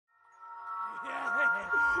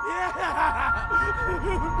Meat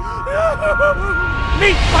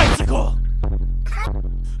bicycle!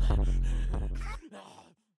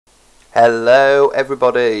 Hello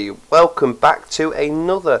everybody, welcome back to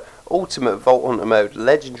another Ultimate Vault Hunter Mode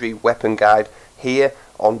Legendary Weapon Guide here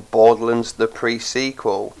on Borderlands the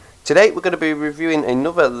pre-sequel. Today we're going to be reviewing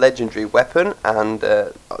another legendary weapon, and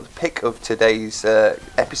the pick of today's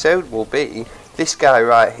episode will be this guy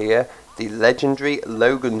right here, the legendary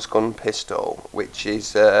Logan's gun pistol, which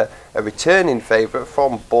is a returning favourite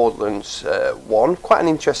from Borderlands 1.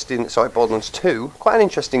 Borderlands 2. Quite an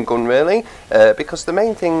interesting gun really, because the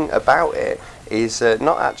main thing about it is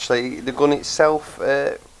not actually the gun itself,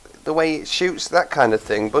 the way it shoots, that kind of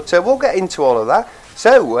thing. But we'll get into all of that.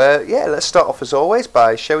 So yeah, let's start off as always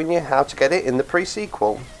by showing you how to get it in the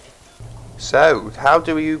pre-sequel. So, how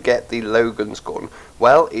do you get the Logan's gun?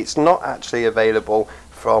 Well, it's not actually available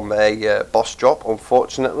from a boss drop,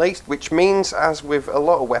 unfortunately, which means, as with a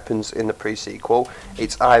lot of weapons in the pre-sequel,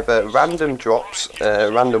 it's either random drops,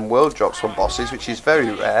 random world drops from bosses, which is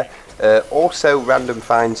very rare, also random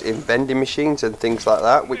finds in vending machines and things like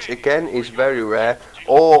that, which again is very rare,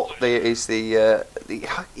 or there is the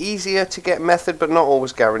easier to get method but not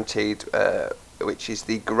always guaranteed, which is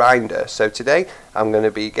the grinder. So today I'm going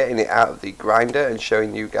to be getting it out of the grinder and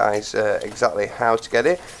showing you guys exactly how to get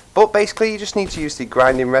it. But basically you just need to use the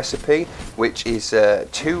grinding recipe, which is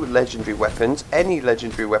 2 legendary weapons, any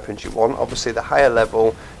legendary weapons you want. Obviously the higher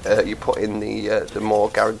level you put in, the more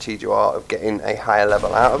guaranteed you are of getting a higher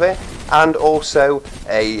level out of it, and also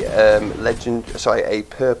a a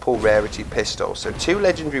purple rarity pistol. So 2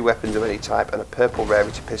 legendary weapons of any type and a purple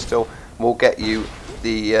rarity pistol will get you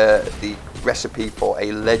the recipe for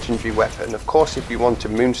a legendary weapon. Of course, if you want to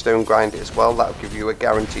moonstone grind it as well, that will give you a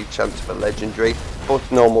guaranteed chance of a legendary, but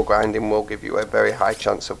normal grinding will give you a very high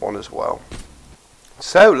chance of one as well.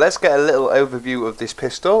 So let's get a little overview of this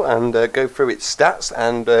pistol and go through its stats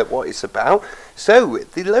and what it's about. So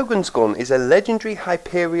the Logan's gun is a legendary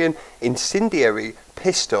Hyperion incendiary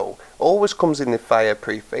pistol. Always comes in the fire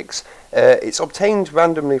prefix. It's obtained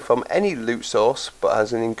randomly from any loot source, but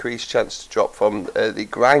has an increased chance to drop from the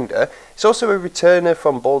grinder. It's also a returner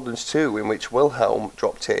from Borderlands 2, in which Wilhelm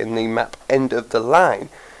dropped it in the map End of the Line.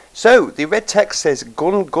 So the red text says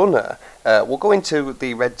gun gunner. We'll go into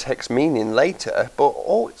the red text meaning later, but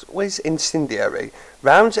always incendiary.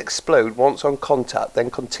 Rounds explode once on contact, then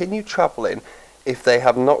continue travelling if they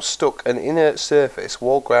have not struck an inert surface,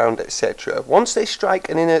 wall, ground, etc. Once they strike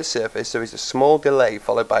an inert surface, there is a small delay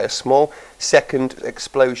followed by a small second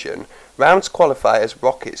explosion. Rounds qualify as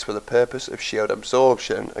rockets for the purpose of shield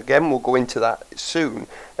absorption. Again, we'll go into that soon.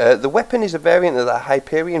 The weapon is a variant of the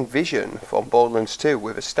Hyperion Vision from Borderlands 2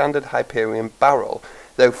 with a standard Hyperion barrel,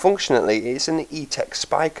 though functionally it's an E-Tech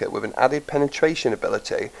spiker with an added penetration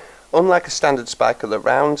ability. Unlike a standard spiker, the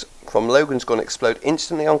rounds from Logan's gun explode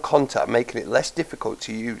instantly on contact, making it less difficult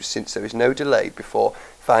to use since there is no delay before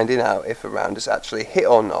finding out if a round has actually hit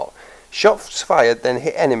or not. Shots fired then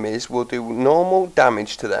hit enemies will do normal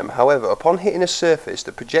damage to them. However, upon hitting a surface,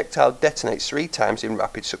 the projectile detonates 3 times in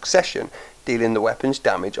rapid succession, dealing the weapon's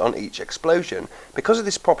damage on each explosion. Because of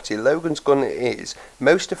this property, Logan's gun is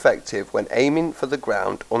most effective when aiming for the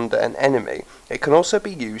ground under an enemy. It can also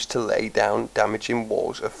be used to lay down damaging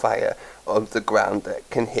walls of fire of the ground that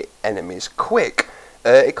can hit enemies quick.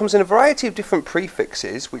 It comes in a variety of different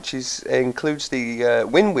prefixes, which includes the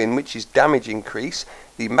win-win, which is damage increase.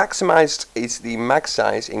 The maximized is the mag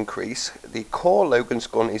size increase. The core Logan's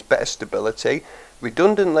gun is better stability.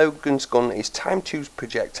 Redundant Logan's gun is time to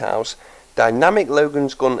projectiles. Dynamic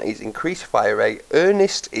Logan's gun is increased fire rate.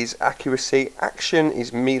 Earnest is accuracy. Action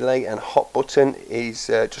is melee, and hot button is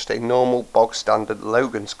just a normal bog standard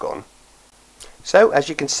Logan's gun. So as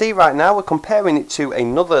you can see right now, we're comparing it to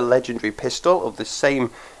another legendary pistol of the same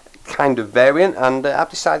kind of variant, and I've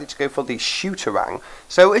decided to go for the Shooterang.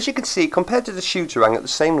 So as you can see, compared to the Shooterang at the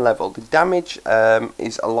same level, the damage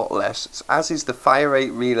is a lot less, as is the fire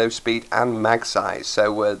rate, reload speed and mag size.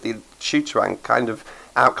 So the Shooterang kind of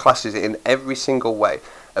outclasses it in every single way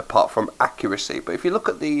apart from accuracy. But if you look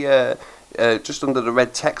at the just under the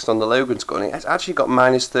red text on the Logan's gun, it's actually got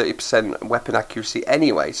minus 30% weapon accuracy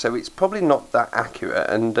anyway, so it's probably not that accurate,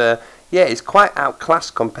 and yeah, it's quite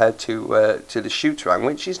outclassed compared to the Shooterang,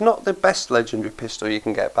 which is not the best legendary pistol you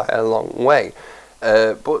can get by a long way.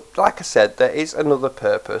 But like I said, there is another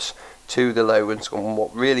purpose to the Logan's gun,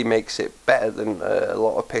 what really makes it better than a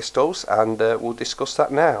lot of pistols, and we'll discuss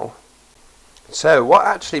that now. So what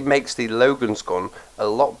actually makes the Logan's gun a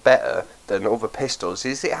lot better than other pistols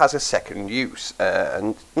is it has a second use,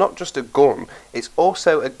 and not just a gun, it's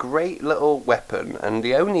also a great little weapon, and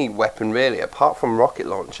the only weapon really apart from rocket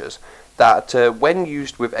launchers that when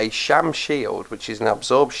used with a sham shield, which is an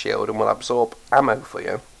absorb shield and will absorb ammo for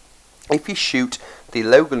you, if you shoot the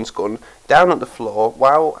Logan's gun down at the floor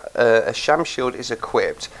while a sham shield is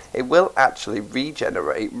equipped, it will actually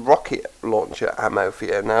regenerate rocket launcher ammo for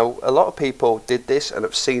you. Now, a lot of people did this and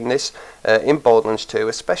have seen this in Borderlands 2,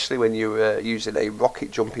 especially when you were using a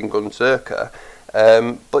rocket jumping gun Zerker.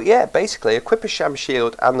 But yeah, basically equip a sham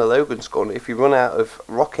shield and the Logan's gun if you run out of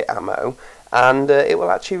rocket ammo, and it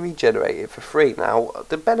will actually regenerate it for free. Now,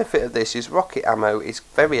 the benefit of this is rocket ammo is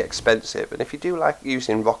very expensive, and if you do like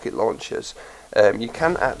using rocket launchers, you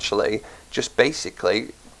can actually just basically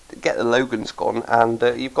get the Logan's gun, and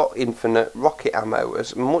you've got infinite rocket ammo,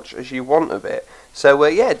 as much as you want of it. So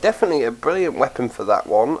yeah, definitely a brilliant weapon for that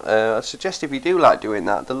one. I suggest if you do like doing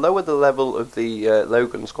that, the lower the level of the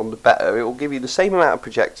Logan's gun, the better. It will give you the same amount of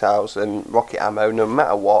projectiles and rocket ammo no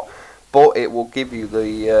matter what, but it will give you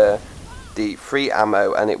the free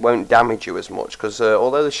ammo, and it won't damage you as much, because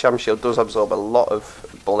although the sham shield does absorb a lot of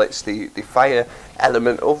bullets, the fire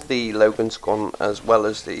element of the Logan's gun, as well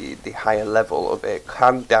as the higher level of it,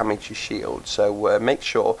 can damage your shield. So make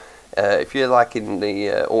sure, if you're like in the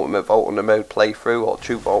Ultimate Vault Hunter mode playthrough or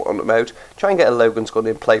True Vault Hunter mode, try and get a Logan's gun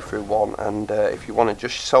in playthrough 1, and if you want to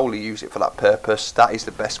just solely use it for that purpose, that is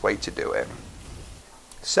the best way to do it.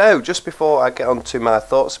 So, just before I get on to my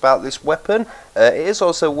thoughts about this weapon, it is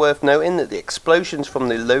also worth noting that the explosions from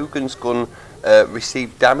the Logan's gun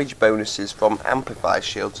receive damage bonuses from amplified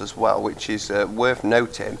shields as well, which is worth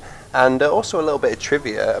noting. And also a little bit of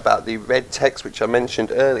trivia about the red text which I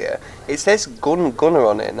mentioned earlier. It says Gunner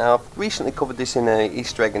on it. Now, I've recently covered this in a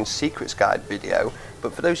Easter egg and secrets guide video,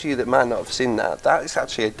 but for those of you that might not have seen that, that is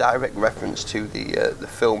actually a direct reference to the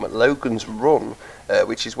film Logan's Run,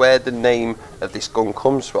 which is where the name of this gun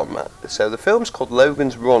comes from. So the film's called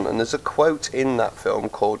Logan's Run, and there's a quote in that film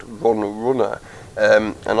called Run Runner.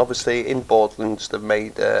 And obviously in Borderlands they've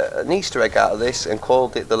made an Easter egg out of this and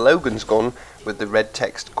called it the Logan's gun with the red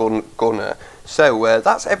text Gunner. So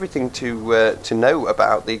that's everything to know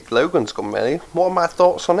about the Logan's gun, really. What are my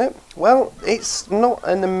thoughts on it? Well, it's not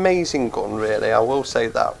an amazing gun, really, I will say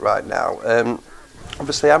that right now.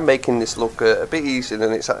 Obviously I'm making this look a bit easier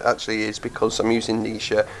than it actually is, because I'm using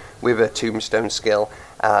Nisha with a tombstone skill,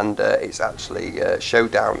 and it's actually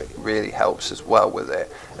showdown. It really helps as well with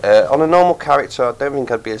it. On a normal character I don't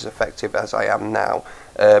think I'd be as effective as I am now.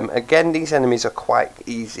 Again, these enemies are quite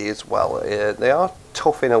easy as well. They are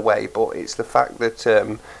tough in a way, but it's the fact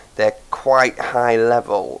that they're quite high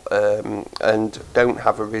level and don't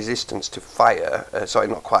have a resistance to fire. Sorry,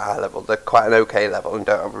 not quite high level, they're quite an okay level and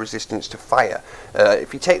don't have a resistance to fire.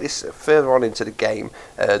 If you take this further on into the game,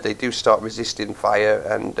 they do start resisting fire,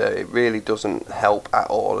 and it really doesn't help at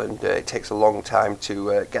all, and it takes a long time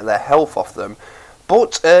to get their health off them.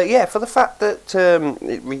 But yeah, for the fact that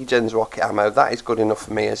it regens rocket ammo, that is good enough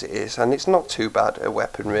for me as it is, and it's not too bad a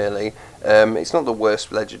weapon, really. It's not the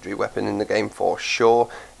worst legendary weapon in the game for sure.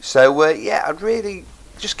 So yeah, I'd really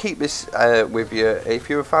just keep this with you. If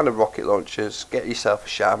you're a fan of rocket launchers, get yourself a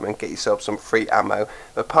sham and get yourself some free ammo.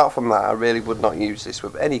 Apart from that, I really would not use this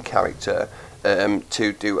with any character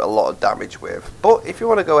to do a lot of damage with. But if you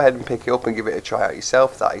want to go ahead and pick it up and give it a try out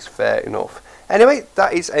yourself, that is fair enough. Anyway,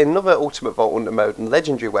 that is another Ultimate Vault Hunter mode and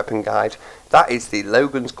legendary weapon guide. That is the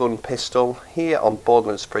Logan's gun pistol here on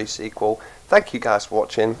Borderlands pre-sequel. Thank you guys for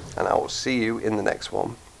watching, and I will see you in the next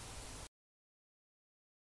one.